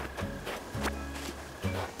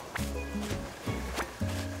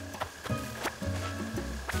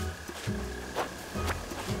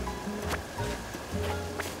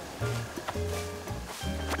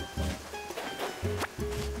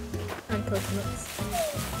 And coconuts.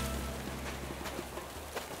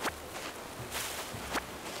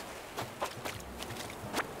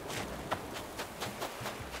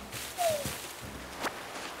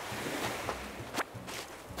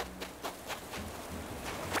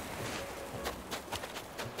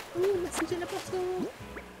 Ooh, message in a bottle.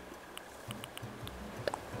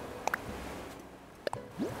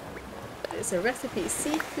 It's a recipe,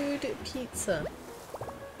 seafood pizza.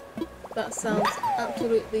 That sounds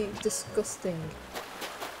absolutely disgusting.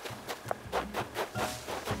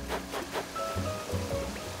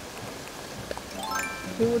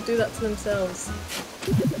 Who would do that to themselves?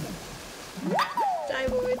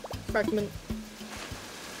 Gyroid fragment.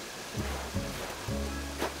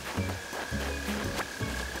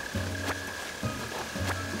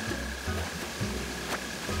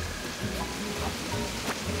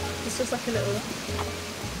 It's just like a little,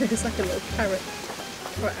 it's like a little carrot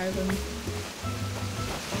for Ivan.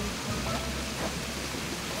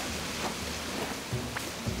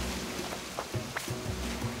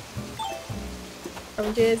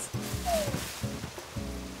 Oranges.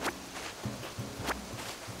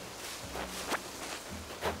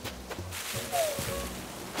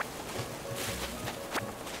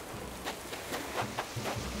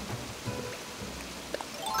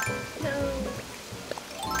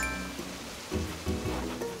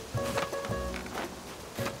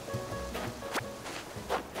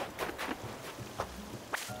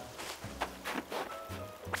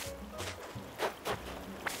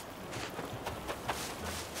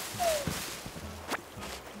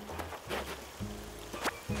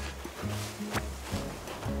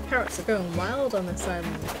 Carrots are going wild on this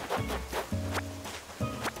island.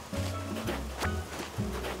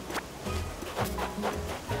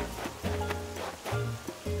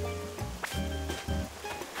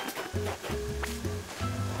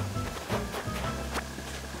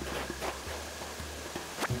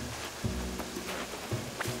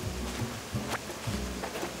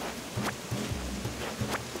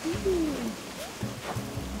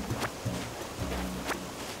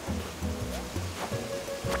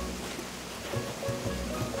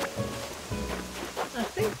 I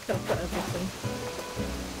think I've got everything.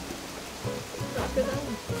 Let's go down.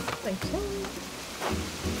 Thank you.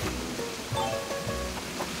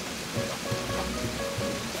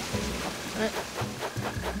 Right.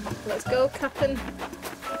 Let's go, Captain.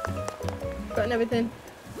 Got everything.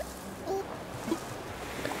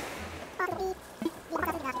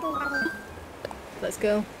 Let's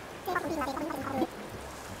go.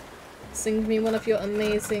 Sing me one of your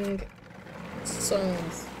amazing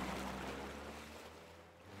songs.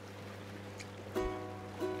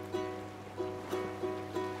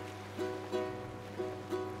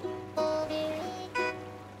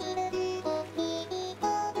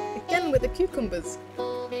 Again with the cucumbers.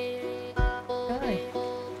 Hi.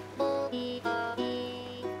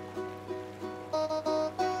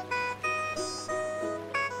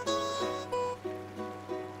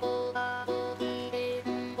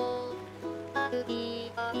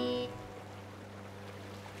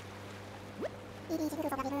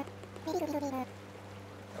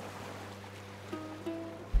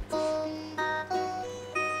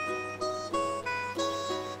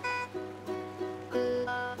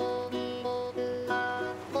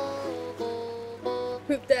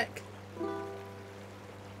 Poop deck.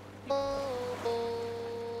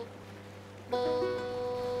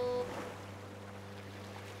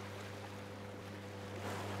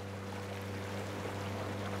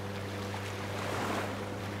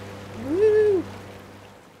 Woo!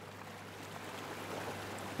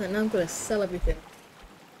 And now I'm gonna sell everything.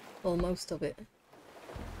 Or most of it.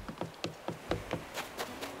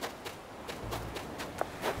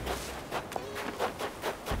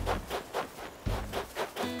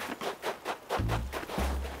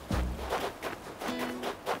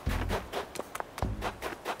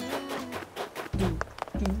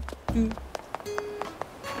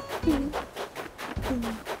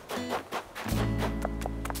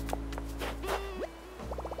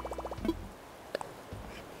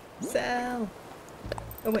 Sell!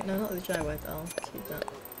 Oh wait, no, not the gyroid. I'll keep that.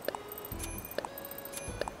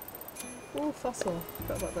 Ooh, fossil.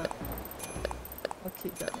 Forgot about that. I'll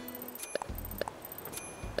keep that.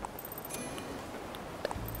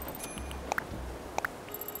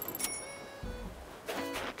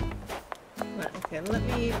 Right, okay, let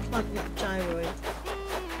me plant that gyroid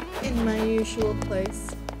in my usual place.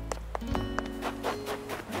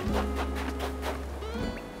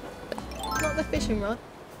 Not the fishing rod.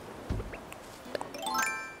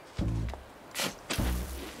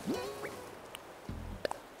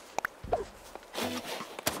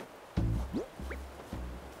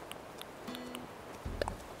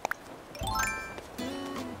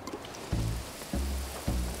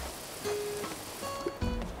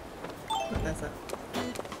 There's that.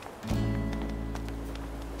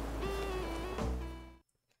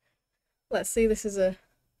 Let's see, this is a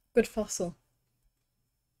good fossil.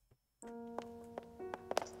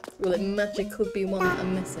 Will it magically be one that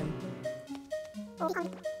I'm missing?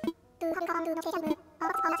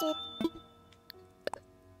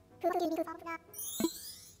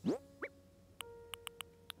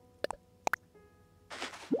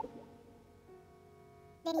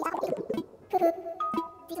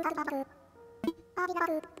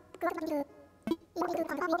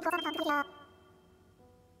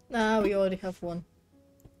 Nah, we already have one.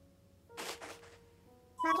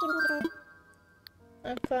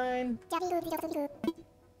 I'm fine.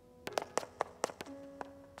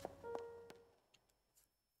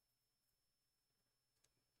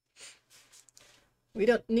 We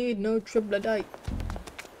don't need no troglodyte.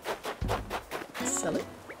 Sell it.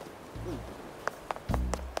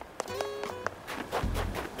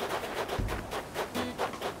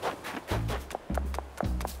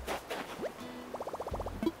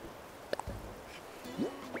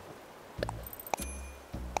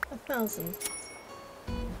 $1,000.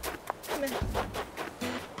 Meh.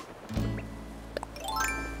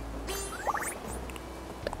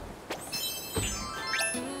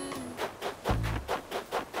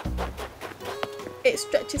 It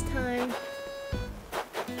stretches time.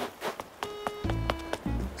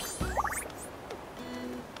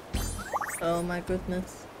 Oh my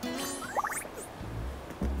goodness.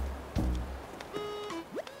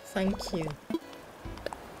 Thank you.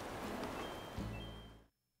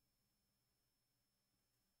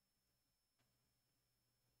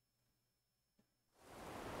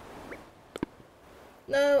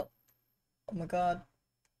 No! Oh my god.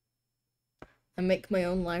 I make my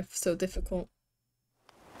own life so difficult.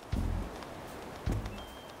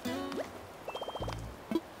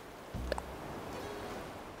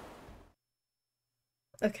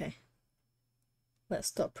 Okay. Let's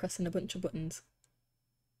stop pressing a bunch of buttons.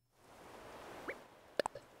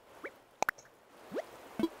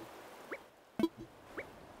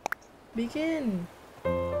 Begin!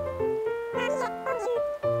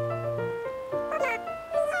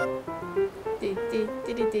 Di di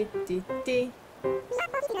di di di di di.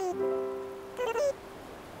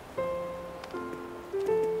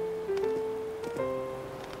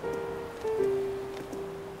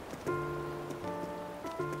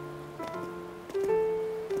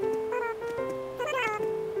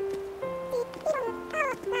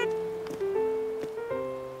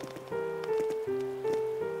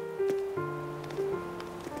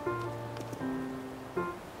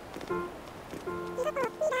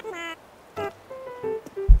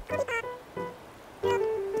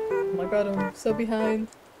 god, I'm so behind.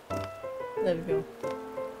 There we go.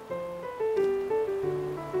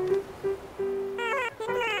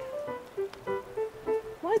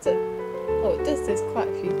 Why is it? Oh, it does this quite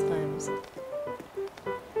a few times.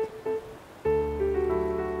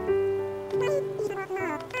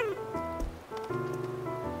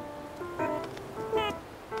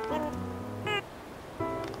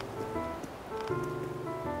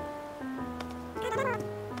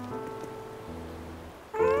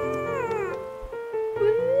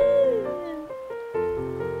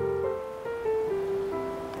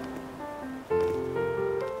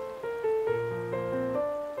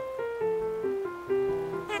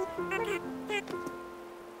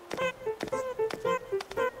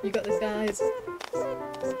 You got this, guys.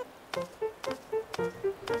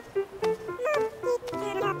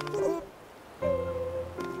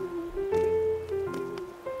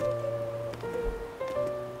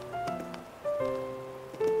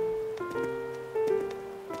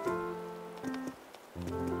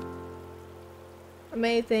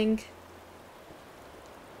 Amazing.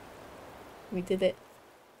 We did it.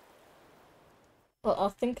 Well, I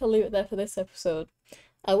think I'll leave it there for this episode.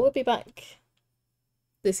 I will be back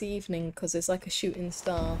this evening because there's like a shooting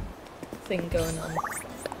star thing going on.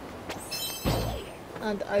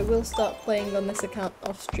 And I will start playing on this account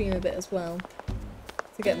off stream a bit as well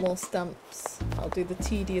to get more stamps. I'll do the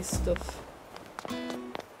tedious stuff.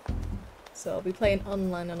 So I'll be playing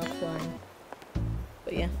online and offline.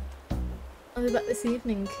 But yeah, I'll be back this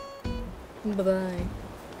evening. Bye bye.